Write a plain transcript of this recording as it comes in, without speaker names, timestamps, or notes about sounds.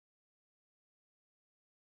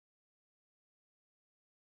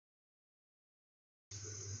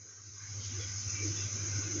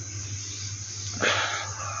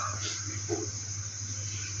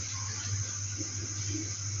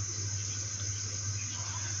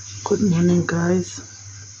Good morning, guys.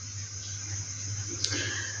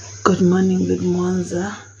 Good morning, good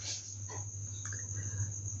Monza,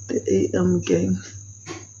 the AM gang.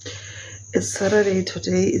 It's Saturday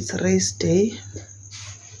today. It's race day.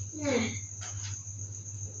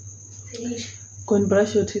 Go and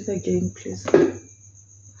brush your teeth again, please.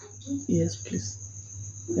 Yes, please.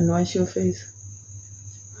 And wash your face.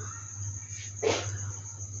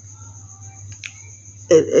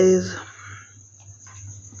 It is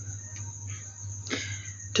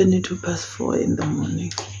 4:22 in the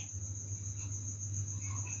morning.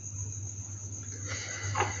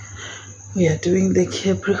 We are doing the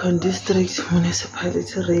Capricorn District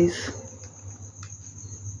Municipality race.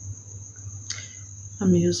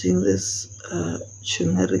 I'm using this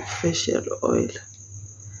turmeric facial oil.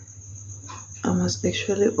 I must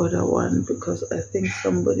actually order one because I think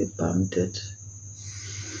somebody bumped it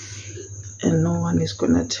and no one is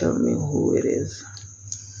gonna tell me who it is.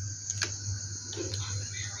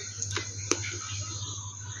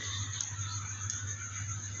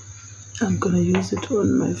 I'm gonna use it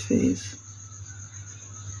on my face.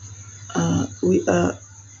 We are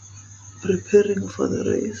preparing for the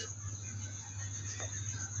race.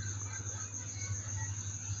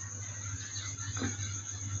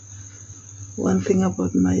 One thing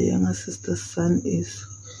about my younger sister's son is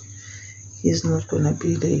he's not gonna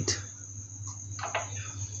be late.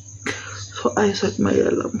 So I set my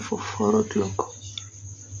alarm for 4 o'clock.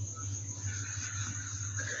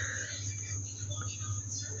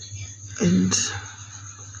 And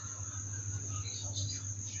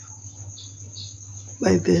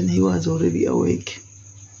by then he was already awake.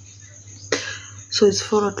 So it's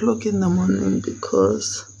 4 o'clock in the morning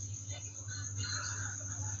because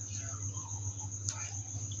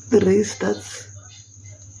the race starts,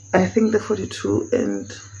 I think the 42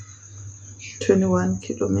 and 21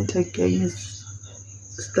 kilometer gang is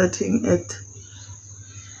starting at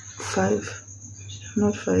 5,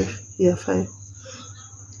 not 5, yeah 5.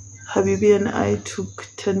 Habibi and I took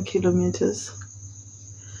 10 kilometers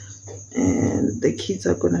and the kids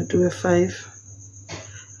are gonna do a 5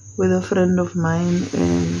 with a friend of mine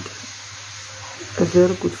and a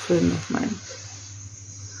very good friend of mine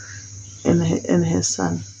and her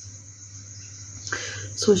son.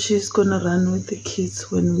 So she's gonna run with the kids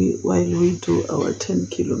while we do our 10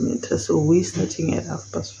 kilometers. So we're starting at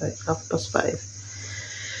 5:30.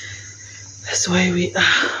 That's why we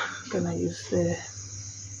are gonna use the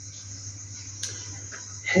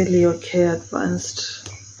Heliocare Advanced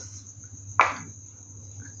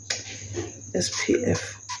SPF.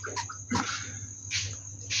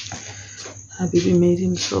 Habibi made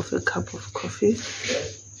himself a cup of coffee.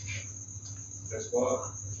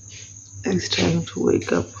 He's trying to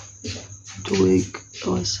wake our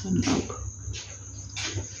son up.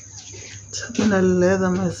 So I'm gonna lather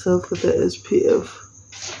myself with the SPF.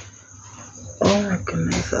 Oh my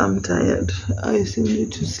goodness, I'm tired. I still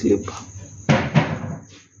need to sleep.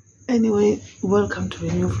 Anyway, welcome to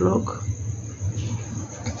a new vlog.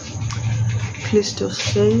 Please just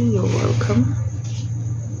say you're welcome.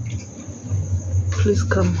 Please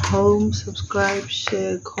come home, subscribe,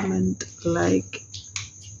 share, comment, like.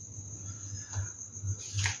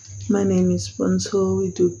 My name is Bonso.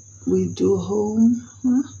 We do home.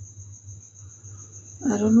 Huh?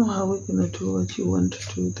 I don't know how we're gonna do what you want to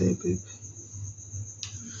do there, babe.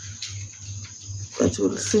 But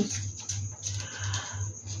we'll see.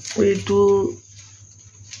 We do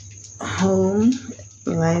home,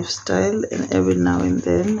 lifestyle, and every now and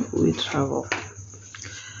then we travel.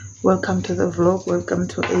 Welcome to the vlog. Welcome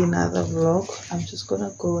to another vlog. I'm just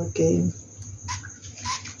gonna go again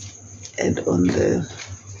and on the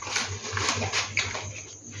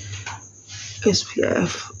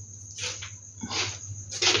SPF.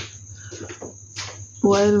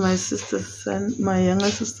 While my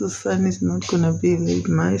younger sister's son is not gonna be late,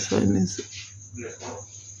 my son is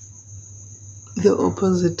the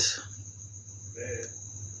opposite.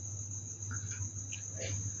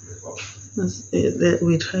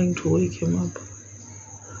 We're trying to wake him up.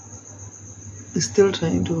 We're still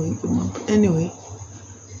trying to wake him up. Anyway,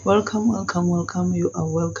 welcome. You are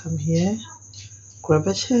welcome here. Grab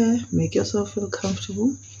a chair, make yourself feel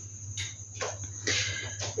comfortable,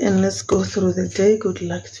 and let's go through the day. Good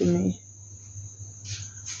luck to me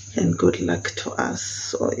and good luck to us.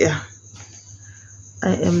 So yeah,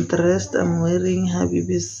 I am dressed. I'm wearing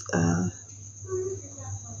Habibi's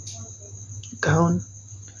gown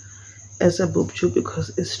as a boobju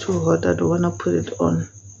because it's too hot. I don't want to put it on.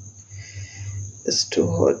 It's too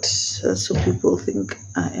hot, so people think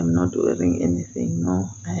I am not wearing anything. No,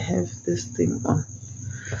 I have this thing on.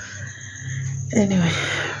 Anyway,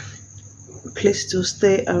 place to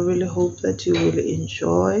stay. I really hope that you will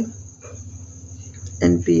enjoy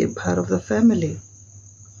and be a part of the family.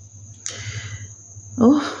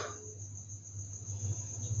 Oh,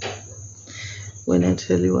 when I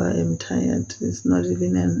tell you I am tired, it's not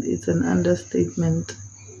even it's an understatement.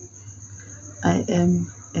 I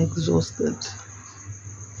am exhausted.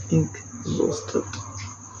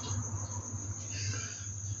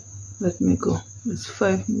 Let me go. It's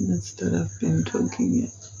 5 minutes that I've been talking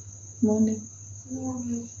here. Morning.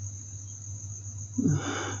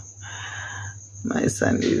 My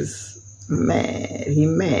son is mad. He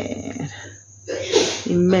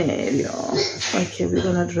mad, y'all. Okay, we're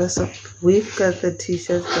gonna dress up. We've got the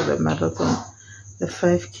t-shirts for the marathon. The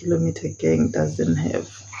 5 kilometer gang doesn't have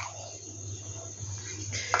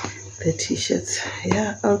the t-shirts.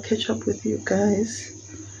 Yeah, I'll catch up with you guys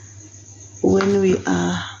when we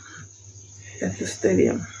are at the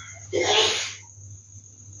stadium.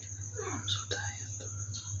 I'm so tired.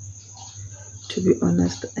 To be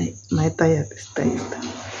honest, my tired is tired.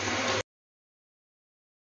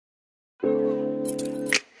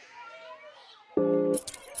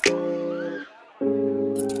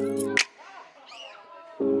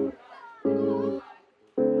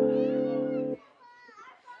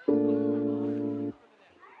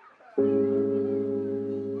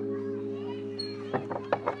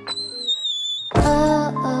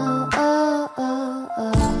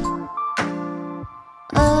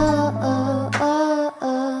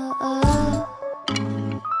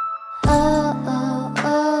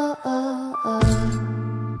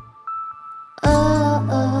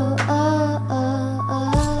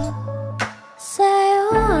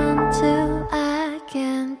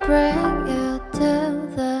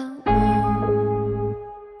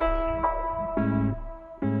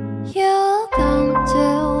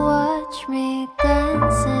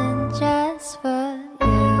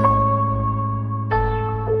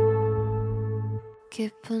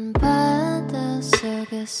 깊은 바다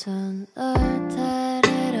속에선 널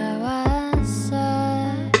데리러 왔어.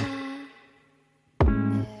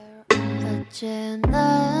 어째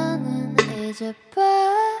나는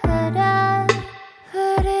잊어버려.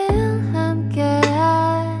 우린 함께야.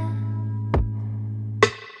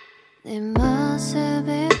 네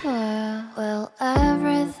모습이 보여. Well,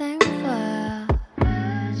 everything 보여.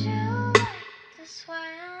 Would you like to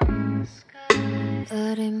swim in the sky?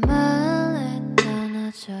 우리 멀리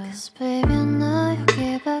Cause baby 나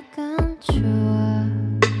여기 밖은 좋아.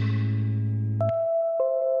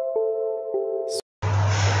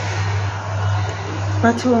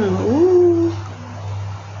 Bathong, ooh.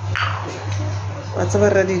 What's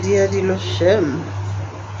already dear dilo shem.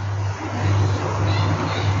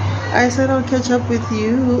 I said I'll catch up with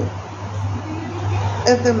you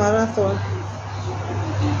at the marathon.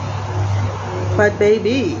 But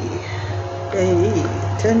baby,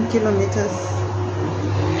 10 kilometers.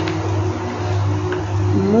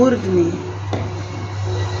 Murni.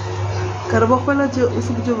 Karabakwala je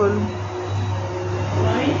usukuje volume.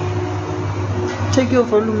 Take your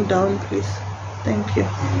volume down, please. Thank you.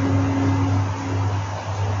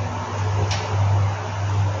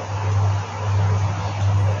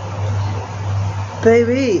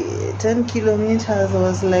 Baby, 10 kilometers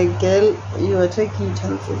was like, girl, you are taking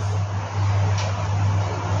chances.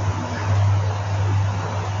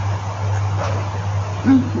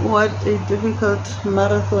 What a difficult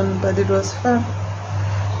marathon, but it was fun.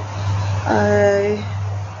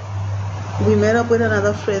 We met up with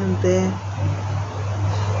another friend there.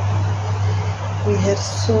 We had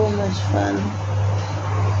so much fun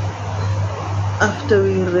after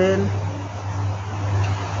we ran.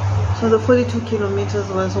 So the 42 kilometers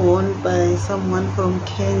was won by someone from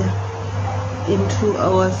Kenya in 2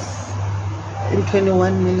 hours in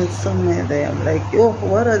 21 minutes, somewhere there. I'm like, yo,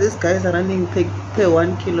 what are these guys running per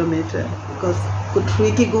 1 kilometer? Because good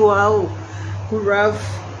tricky, go wow, good rough,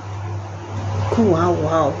 go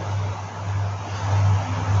wow.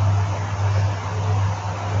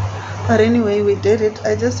 But anyway, we did it.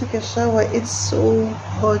 I just took a shower. It's so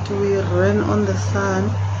hot. We ran on the sun,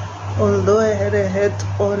 although I had a hat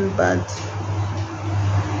on, but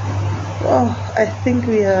wow, I think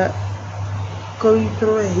we are going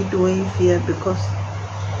through a heat wave here because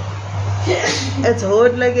it's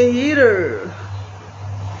hot like a heater.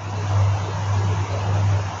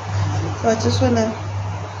 So I just wanna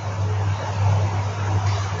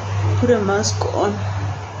put a mask on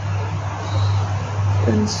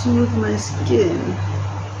and soothe my skin.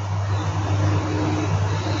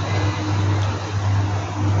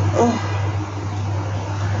 Oh,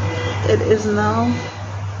 it is now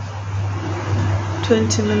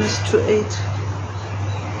 20 minutes to 8.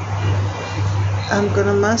 I'm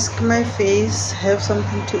gonna mask my face, have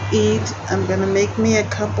something to eat. I'm gonna make me a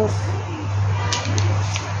cup of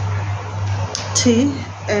tea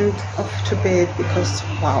and off to bed because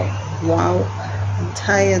wow, I'm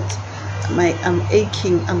tired. I'm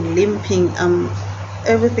aching, I'm limping,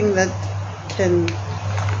 everything that can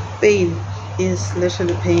pain is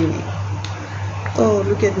literally paining. Oh,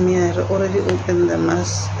 look at me, I already opened the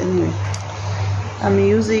mask. Anyway, I'm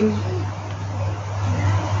using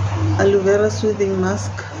aloe vera soothing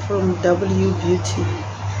mask from W Beauty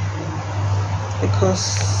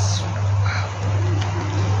because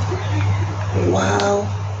wow.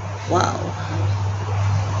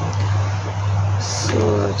 So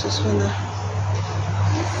I just wanna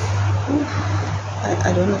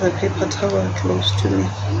I don't have a paper towel close to me,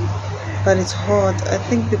 but it's hot. I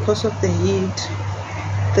think because of the heat,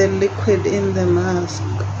 the liquid in the mask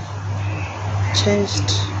changed,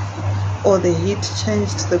 or the heat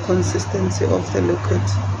changed the consistency of the liquid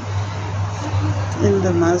in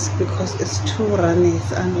the mask because it's too runny.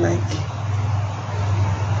 It's unlike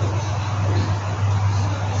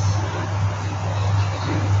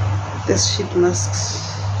this sheet masks.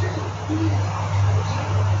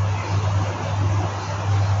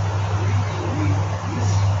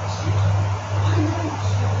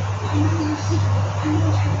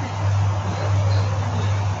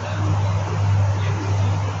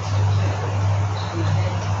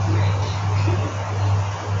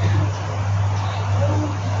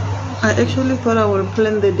 I actually thought I would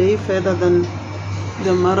plan the day further than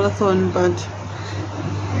the marathon, but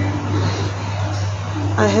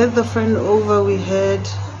I had the friend over. We had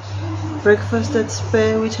breakfast at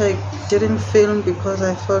Spare, which I didn't film because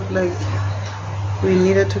I felt like we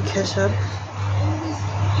needed to catch up.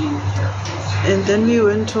 And then we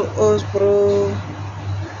went to Osbro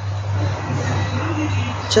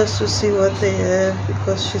just to see what they have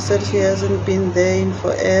because she said she hasn't been there in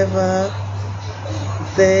forever.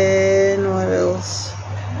 Then what else?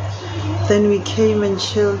 Then we came and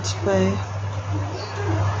chilled by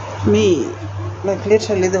me, like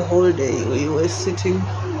literally the whole day. We were sitting,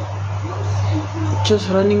 just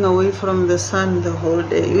running away from the sun the whole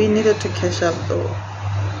day. We needed to catch up though.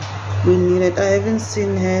 I haven't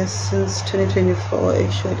seen her since 2024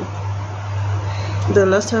 actually. The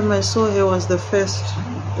last time I saw her was the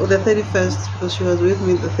 1st or the 31st because she was with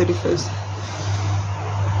me the 31st.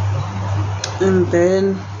 And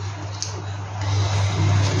then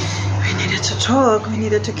we needed to talk, we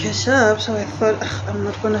needed to catch up, so I thought I'm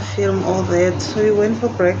not gonna film all that. So we went for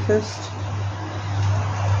breakfast.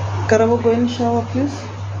 Karabo, go and shower please.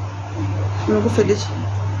 No, go finish.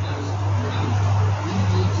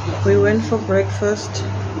 We went for breakfast.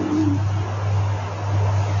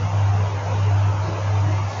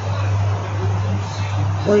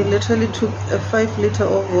 We literally took a 5 liter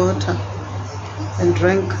of water and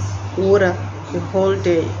drank water the whole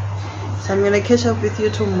day. So I'm gonna catch up with you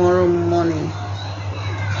tomorrow morning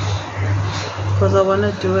because I want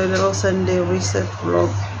to do a little Sunday reset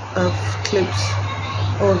vlog of clips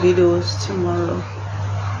or videos tomorrow.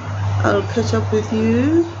 I'll catch up with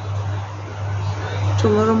you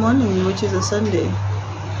tomorrow morning, which is a Sunday.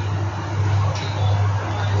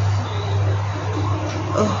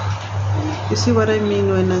 Oh, you see what I mean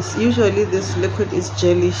when usually this liquid is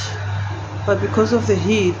gelish, but because of the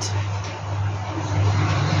heat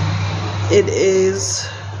it is,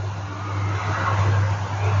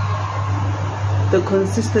 the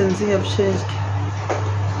consistency have changed.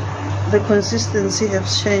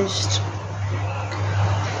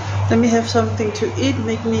 Let me have something to eat,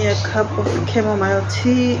 make me a cup of chamomile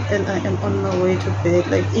tea, and I am on my way to bed,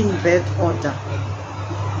 like in bed order.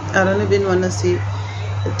 I don't even want to see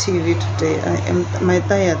the TV today. My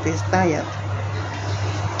diet is tired.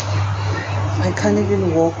 I can't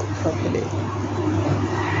even walk properly.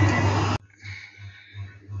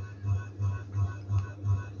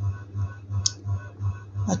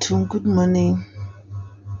 Atum, good morning.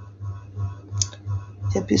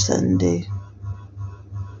 Happy Sunday.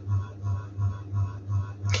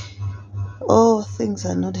 Oh, things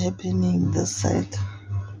are not happening this side.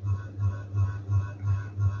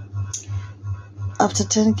 After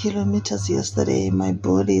 10 kilometers yesterday, my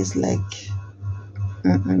body is like,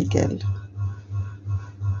 girl.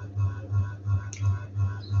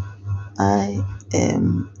 I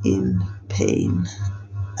am in pain.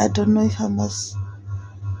 I don't know if I must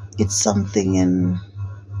eat something and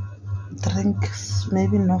drink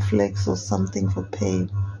maybe Norflex or something for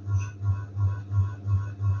pain.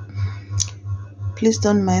 Please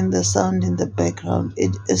don't mind the sound in the background.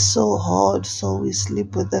 It is so hot, so we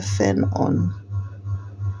sleep with the fan on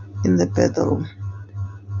in the bedroom.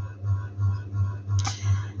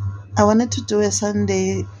 I wanted to do a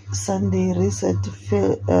Sunday reset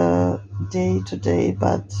day today,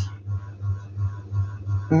 but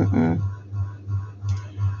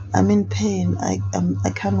I'm in pain. I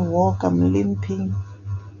can't walk. I'm limping.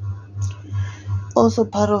 Also,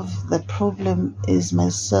 part of the problem is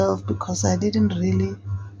myself, because I didn't really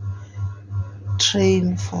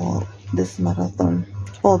train for this marathon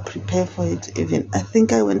or prepare for it even. I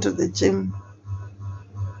think I went to the gym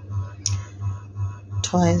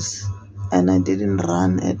twice and I didn't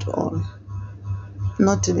run at all,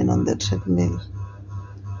 not even on the treadmill,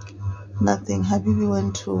 nothing. Habibi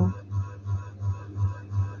went to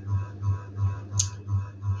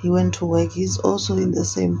work. He's also in the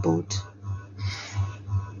same boat.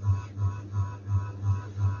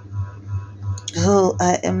 So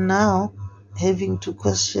I am now having to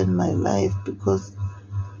question my life, because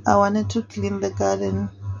I wanted to clean the garden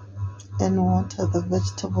and water the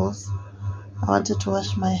vegetables. I wanted to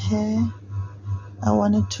wash my hair. I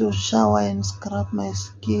wanted to shower and scrub my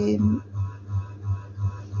skin.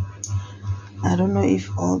 I don't know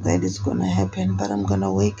if all that is gonna happen, but I'm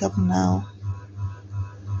gonna wake up now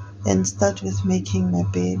and start with making my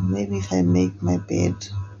bed. Maybe if I make my bed,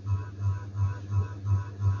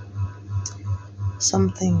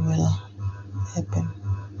 something will happen.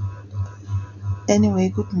 Anyway,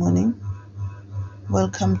 good morning.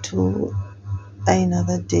 Welcome to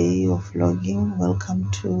another day of vlogging.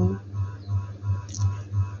 Welcome to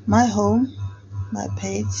my home, my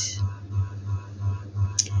page.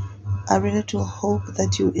 I really do hope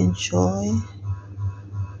that you enjoy,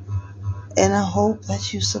 and I hope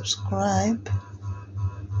that you subscribe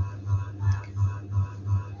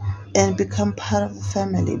and become part of the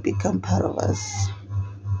family, become part of us.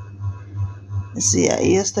 See,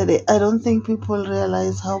 yesterday, I don't think people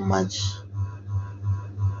realize how much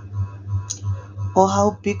or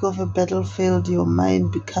how big of a battlefield your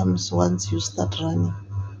mind becomes once you start running.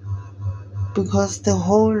 Because the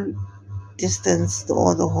whole distance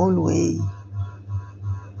or the whole way,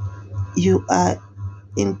 you are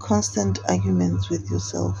in constant arguments with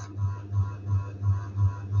yourself.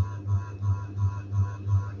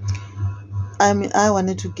 I mean, I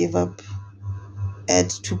wanted to give up at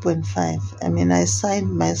 2.5. I mean, I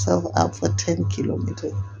signed myself up for 10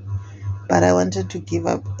 kilometers, but I wanted to give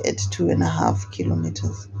up at 2.5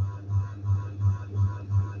 kilometers.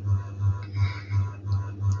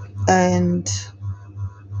 And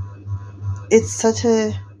it's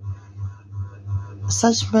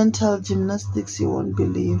such mental gymnastics you won't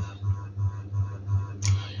believe.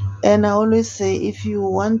 And I always say, if you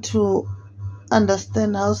want to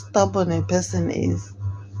understand how stubborn a person is,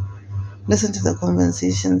 listen to the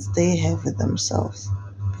conversations they have with themselves.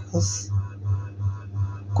 Because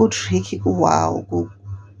good tricky, wow,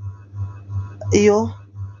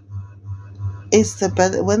 it's the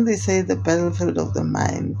when they say the battlefield of the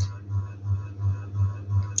mind.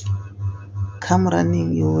 Come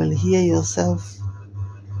running, you will hear yourself.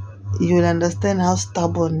 You will understand how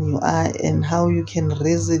stubborn you are and how you can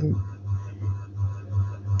reason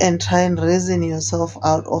and try and reason yourself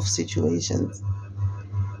out of situations.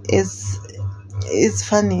 It's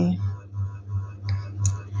funny.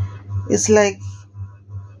 It's like,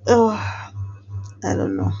 I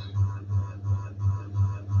don't know.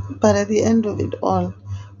 But at the end of it all,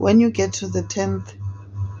 when you get to the 10th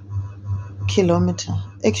kilometer,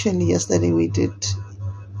 actually yesterday we did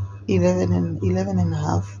 11 and a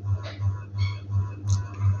half.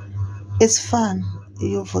 It's fun.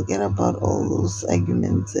 You forget about all those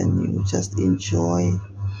arguments and you just enjoy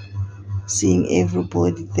seeing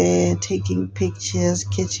everybody there, taking pictures,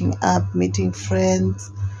 catching up, meeting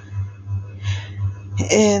friends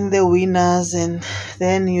and the winners. And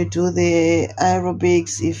then you do the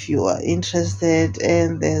aerobics if you are interested,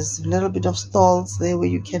 and there's a little bit of stalls there where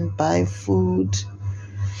you can buy food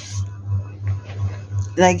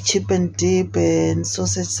like chip and dip and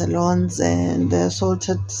sausage salons and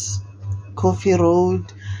salted coffee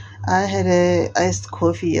road. I had a iced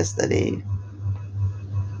coffee yesterday.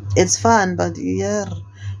 It's fun, but yeah,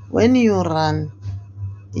 when you run,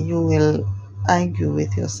 you will argue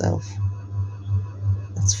with yourself.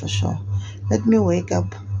 That's for sure. Let me wake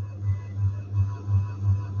up,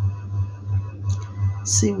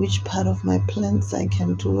 see which part of my plans I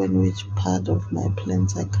can do and which part of my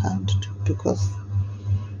plans I can't do, because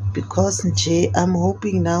I'm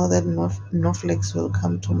hoping now that Norflex will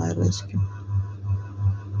come to my rescue.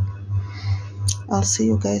 I'll see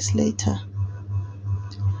you guys later.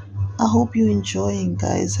 I hope you're enjoying,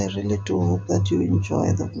 guys. I really do hope that you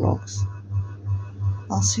enjoy the vlogs.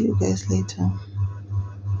 I'll see you guys later.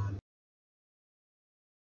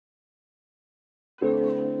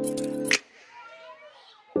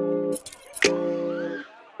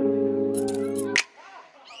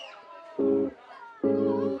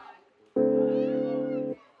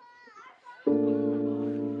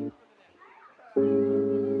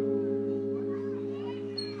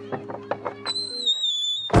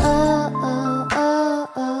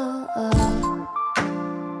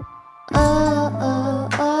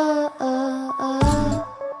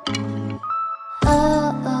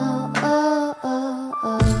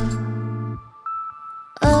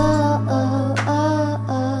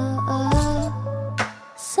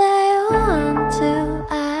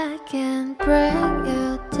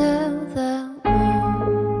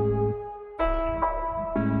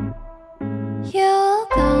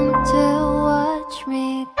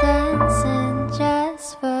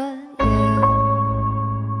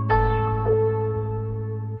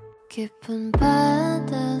 깊은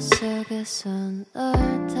바다 속에서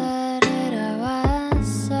널 데리러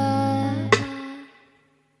왔어.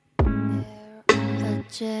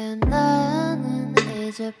 어째 나는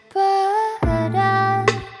이제 버려.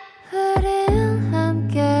 우린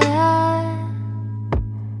함께야.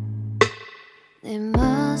 네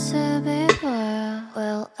모습이 보여.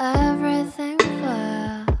 Well, everything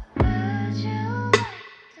보여. Would you like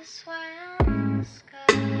to swim in the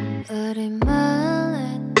sky? 우리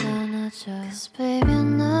멀리 떠나자. Cause baby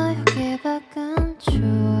너 여기 밖은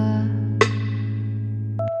좋아.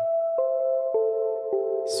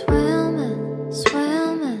 Swimming,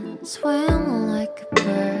 swimming, swimming like a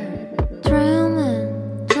bird.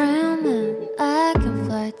 Dreaming, dreaming, I can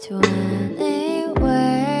fly to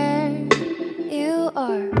anywhere. You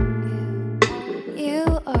are,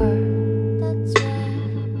 that's right.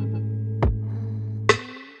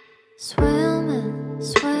 Swimming,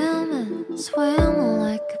 swimming, swimming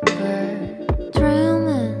like a bird.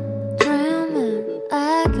 Dreaming, dreaming,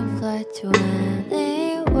 I can fly to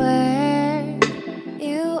anywhere.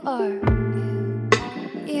 You are,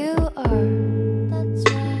 that's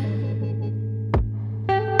right.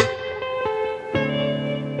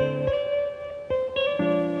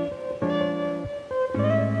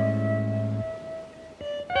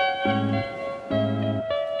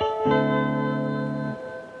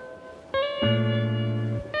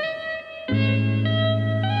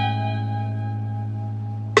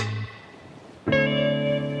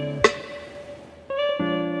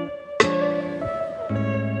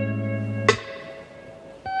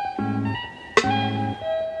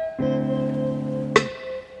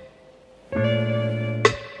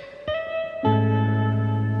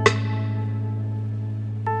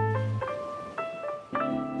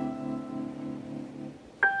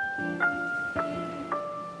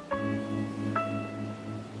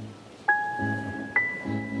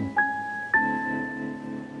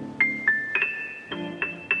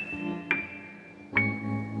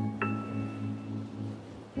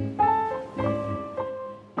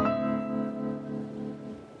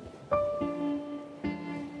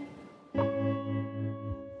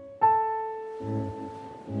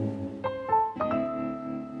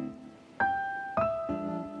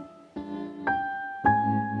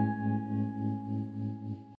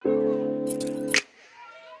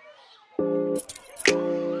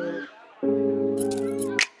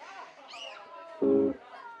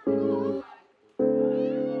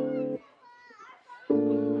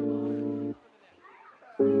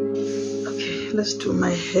 Okay, let's do my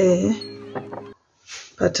hair,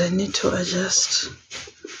 but I need to adjust.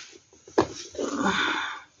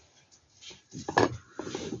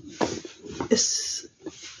 Yes,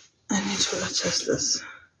 I need to adjust this.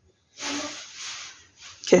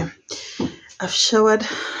 Okay, I've showered.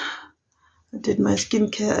 I did my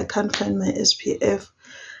skincare. I can't find my SPF.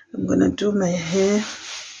 I'm gonna do my hair.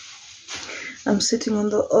 I'm sitting on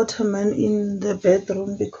the ottoman in the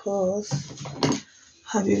bedroom because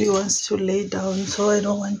Habibi wants to lay down, so I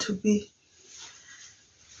don't want to be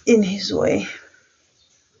in his way.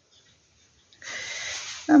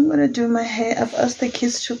 I'm gonna do my hair. I've asked the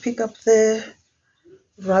kids to pick up the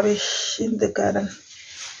rubbish in the garden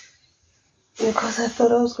because I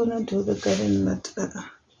thought I was gonna do the garden, but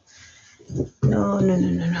no.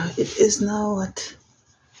 It is now what,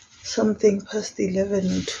 something past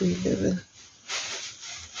 11 or to 11.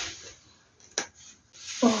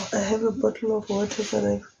 Oh, I have a bottle of water, but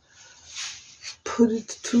I put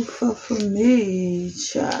it too far from me.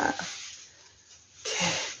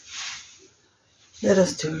 Okay, let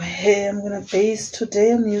us do my hair. I'm gonna base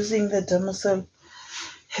today. I'm using the Dermacell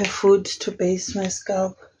hair food to base my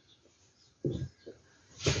scalp.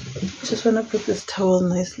 Just want to put this towel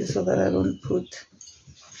nicely so that I don't put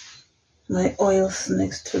my oils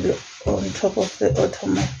next to the on top of the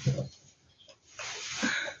ottoman.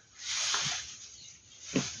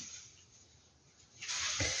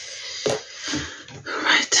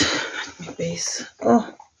 Right, let me base.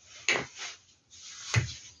 Oh,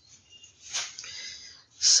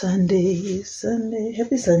 Sunday,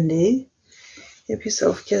 happy Sunday, happy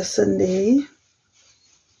self-care Sunday.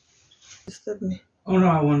 Disturb me. Oh no,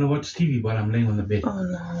 I want to watch TV while I'm laying on the bed. Oh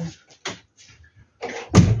no.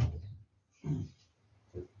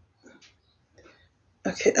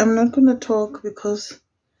 Okay, I'm not gonna talk because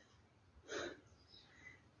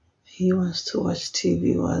he wants to watch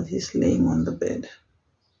TV while he's laying on the bed.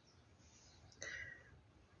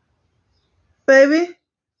 Baby?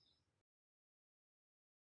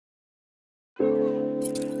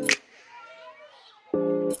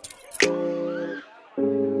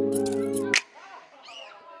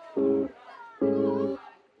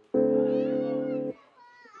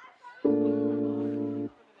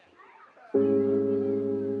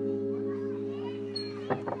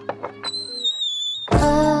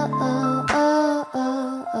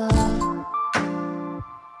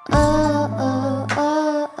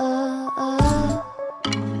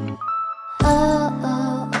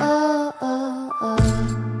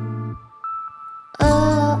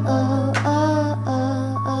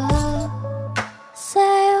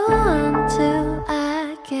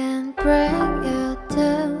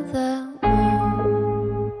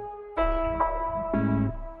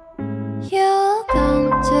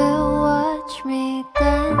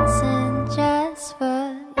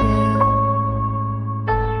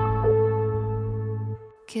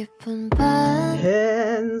 깊은 밤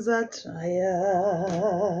Hands are tired.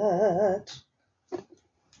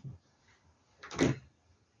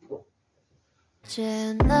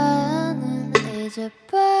 이제 나는 이제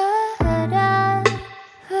바라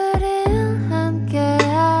우리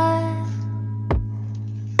함께한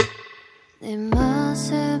네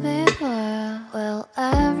모습이 보여. Well,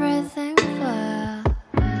 everything 보여.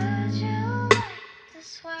 Would you like to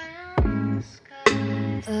swim in the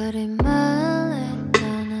sky? 우리 멀리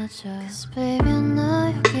떠나자. Cause baby 너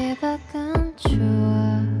여기 밖은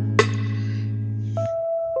추워.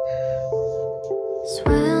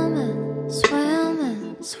 Swimming,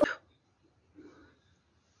 swimming, swimming.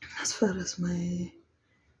 As far as my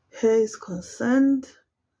hair is concerned,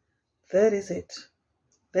 that is it.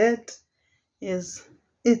 That is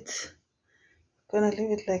it. Gonna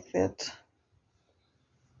leave it like that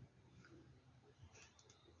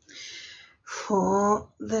for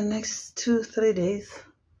the next 2-3 days.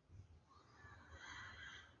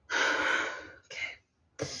 Okay,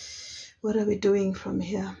 what are we doing from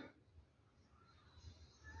here?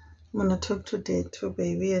 I'm gonna talk to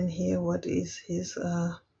baby and hear what is his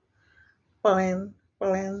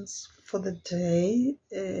plans for the day.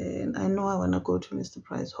 And I know I wanna go to Mr.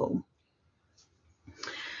 Price home.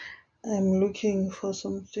 I'm looking for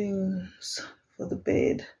some things for the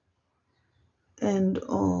bed and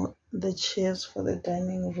or the chairs for the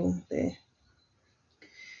dining room there.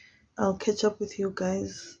 I'll catch up with you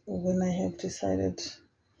guys when I have decided,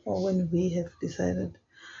 or when we have decided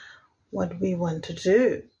what we want to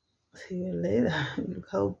do. See you later. Look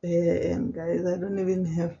how bare I am, guys. I don't even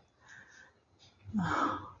have...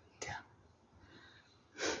 Oh,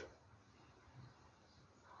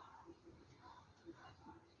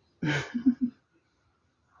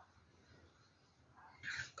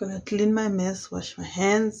 gonna clean my mess, wash my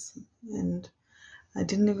hands, and I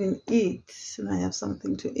didn't even eat, and I have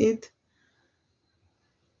something to eat,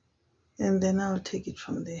 and then I'll take it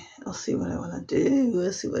from there. I'll see what I want to do.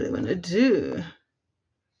 I'll see what I want to do.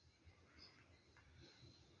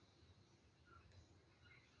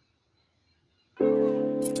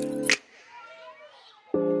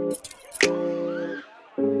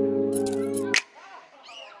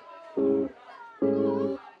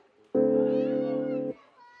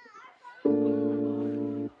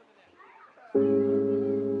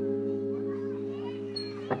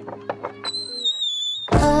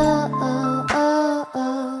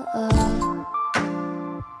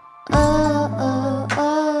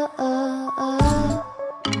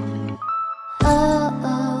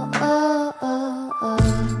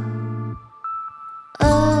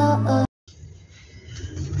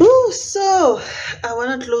 So I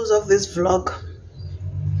want to close off this vlog.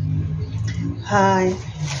 Hi,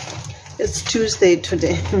 it's Tuesday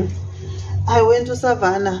today. I went to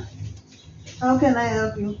Savannah. How can I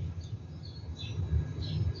help you?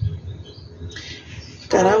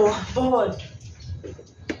 Tarawa Bored.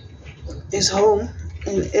 is home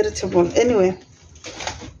and irritable. Anyway,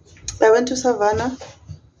 I went to Savannah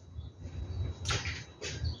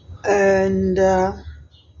and I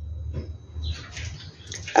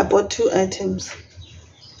bought 2 items.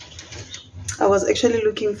 I was actually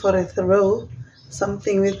looking for a throw,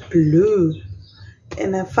 something with blue,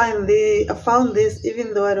 and I found this,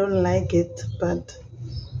 even though I don't like it, but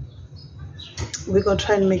we're gonna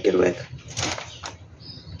try and make it work.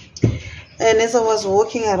 And as I was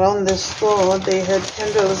walking around the store, they had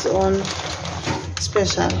candles on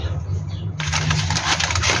special. I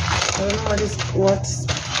don't know what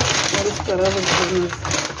is Karaba's business.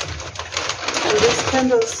 And this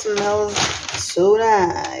candle smells so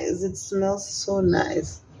nice. It smells so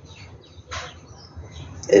nice.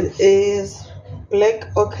 It is black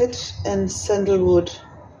orchid and sandalwood.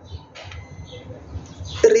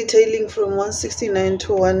 Retailing from 169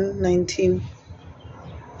 to 119.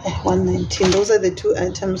 119. Those are the 2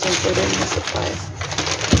 items I got in the surprise.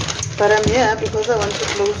 But I'm here because I want to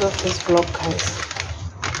close off this vlog, guys.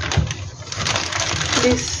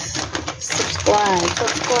 Please subscribe to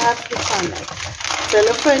the channel. Tell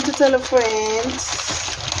a friend to tell a friend.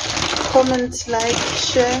 Comment, like,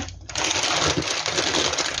 share.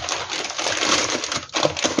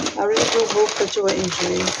 I really do hope that you are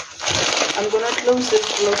enjoying. I'm gonna close this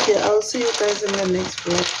vlog here. I'll see you guys in the next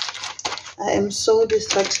vlog. I am so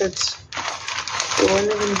distracted. You won't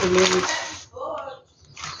even believe it.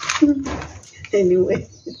 Anyway.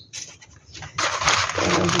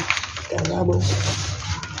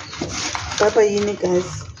 Bye bye,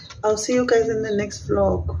 guys. I'll see you guys in the next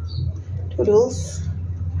vlog. Toodles.